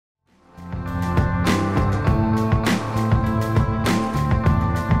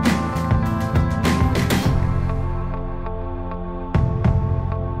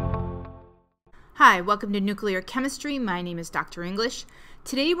Hi, welcome to Nuclear Chemistry. My name is Dr. English.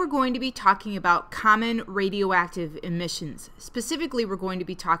 Today we're going to be talking about common radioactive emissions. Specifically, we're going to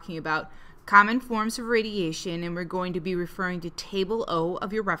be talking about common forms of radiation, and we're going to be referring to Table O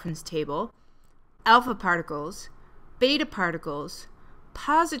of your reference table, alpha particles, beta particles,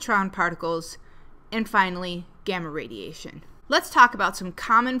 positron particles, and finally, gamma radiation. Let's talk about some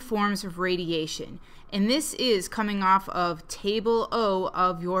common forms of radiation, and this is coming off of Table O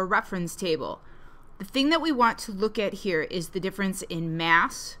of your reference table. The thing that we want to look at here is the difference in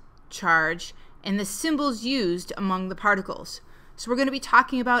mass, charge, and the symbols used among the particles. So we're going to be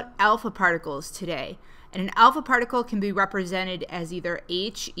talking about alpha particles today. And an alpha particle can be represented as either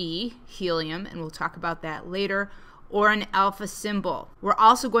He, helium, and we'll talk about that later, or an alpha symbol. We're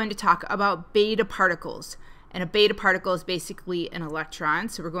also going to talk about beta particles. And a beta particle is basically an electron,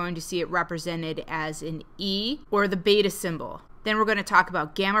 so we're going to see it represented as an E or the beta symbol. Then we're going to talk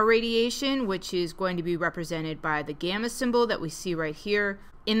about gamma radiation, which is going to be represented by the gamma symbol that we see right here.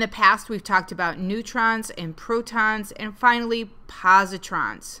 In the past, we've talked about neutrons and protons, and finally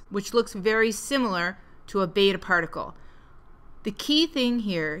positrons, which looks very similar to a beta particle. The key thing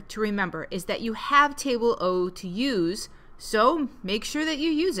here to remember is that you have Table O to use, so make sure that you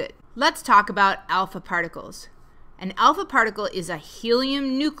use it. Let's talk about alpha particles. An alpha particle is a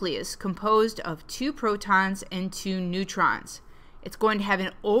helium nucleus composed of 2 protons and 2 neutrons. It's going to have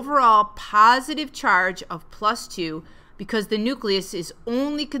an overall positive charge of +2 because the nucleus is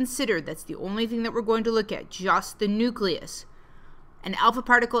only considered, that's the only thing that we're going to look at, just the nucleus. An alpha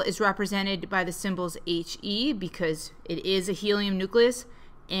particle is represented by the symbols He because it is a helium nucleus,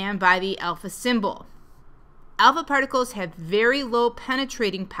 and by the alpha symbol. Alpha particles have very low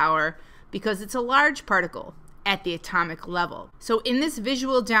penetrating power because it's a large particle at the atomic level. So in this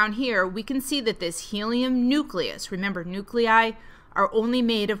visual down here, we can see that this helium nucleus, remember nuclei are only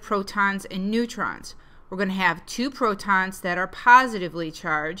made of protons and neutrons. We're going to have 2 protons that are positively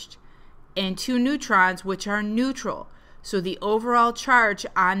charged and 2 neutrons which are neutral. So the overall charge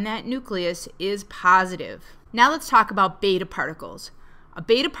on that nucleus is positive. Now let's talk about beta particles. A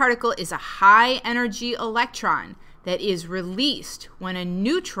beta particle is a high energy electron that is released when a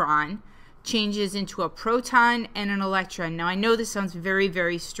neutron changes into a proton and an electron. Now I know this sounds very,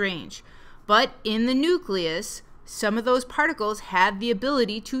 very strange, but in the nucleus, some of those particles have the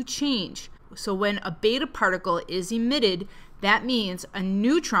ability to change. So when a beta particle is emitted, that means a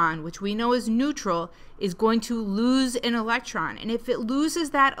neutron, which we know is neutral, is going to lose an electron. And if it loses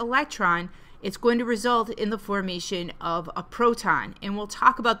that electron, it's going to result in the formation of a proton. And we'll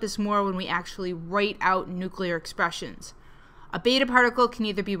talk about this more when we actually write out nuclear expressions. A beta particle can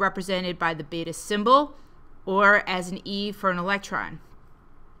either be represented by the beta symbol or as an E for an electron.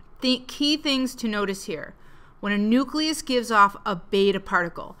 The key things to notice here. When a nucleus gives off a beta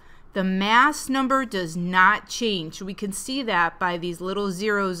particle, the mass number does not change. We can see that by these little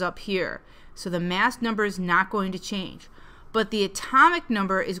zeros up here. So the mass number is not going to change. But the atomic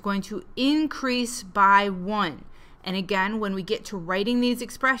number is going to increase by 1. And again, when we get to writing these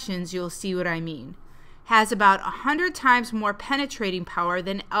expressions, you'll see what I mean. Has about 100 times more penetrating power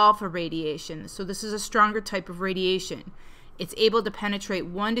than alpha radiation. So this is a stronger type of radiation. It's able to penetrate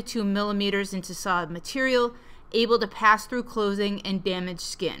 1 to 2 millimeters into solid material, able to pass through clothing and damage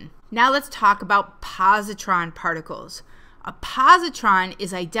skin. Now let's talk about positron particles. A positron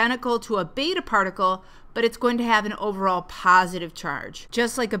is identical to a beta particle, but it's going to have an overall positive charge.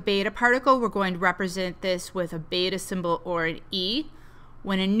 Just like a beta particle, we're going to represent this with a beta symbol or an E.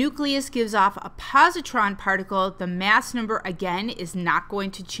 When a nucleus gives off a positron particle, the mass number again is not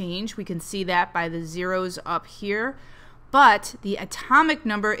going to change. We can see that by the zeros up here. But the atomic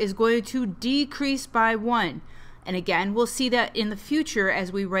number is going to decrease by 1. And again, we'll see that in the future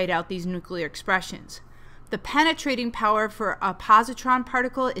as we write out these nuclear expressions. The penetrating power for a positron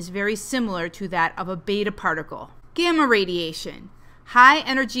particle is very similar to that of a beta particle. Gamma radiation. High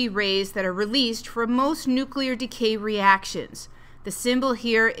energy rays that are released from most nuclear decay reactions. The symbol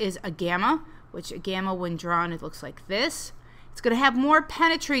here is a gamma, which a gamma when drawn it looks like this. It's going to have more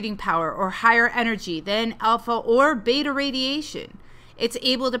penetrating power or higher energy than alpha or beta radiation. It's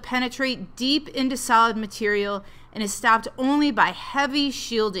able to penetrate deep into solid material and is stopped only by heavy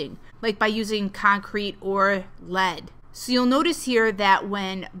shielding, like by using concrete or lead. So you'll notice here that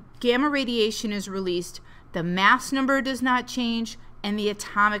when gamma radiation is released, the mass number does not change and the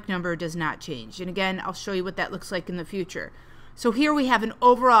atomic number does not change. And again, I'll show you what that looks like in the future. So here we have an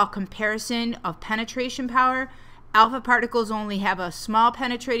overall comparison of penetration power. Alpha particles only have a small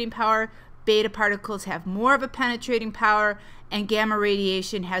penetrating power, beta particles have more of a penetrating power, and gamma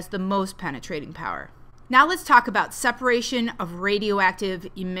radiation has the most penetrating power. Now let's talk about separation of radioactive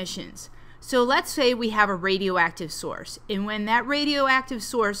emissions. So let's say we have a radioactive source, and when that radioactive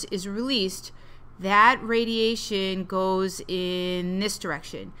source is released, that radiation goes in this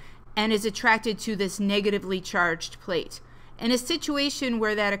direction and is attracted to this negatively charged plate. In a situation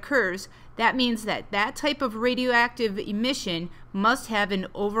where that occurs, that means that that type of radioactive emission must have an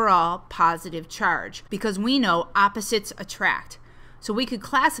overall positive charge, because we know opposites attract. So we could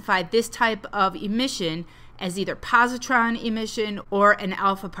classify this type of emission as either positron emission or an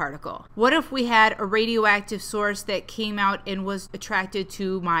alpha particle. What if we had a radioactive source that came out and was attracted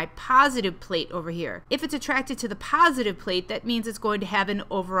to my positive plate over here? If it's attracted to the positive plate, that means it's going to have an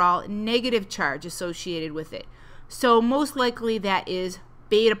overall negative charge associated with it. So most likely that is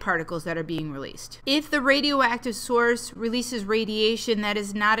beta particles that are being released. If the radioactive source releases radiation that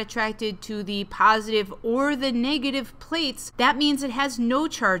is not attracted to the positive or the negative plates, that means it has no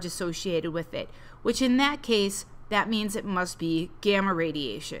charge associated with it, which in that case, that means it must be gamma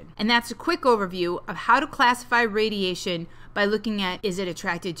radiation. And that's a quick overview of how to classify radiation by looking at, is it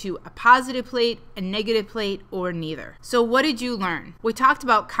attracted to a positive plate, a negative plate, or neither. So what did you learn? We talked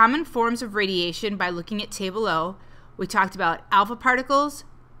about common forms of radiation by looking at Table O. We talked about alpha particles,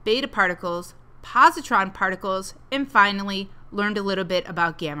 beta particles, positron particles, and finally learned a little bit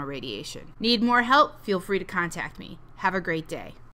about gamma radiation. Need more help? Feel free to contact me. Have a great day.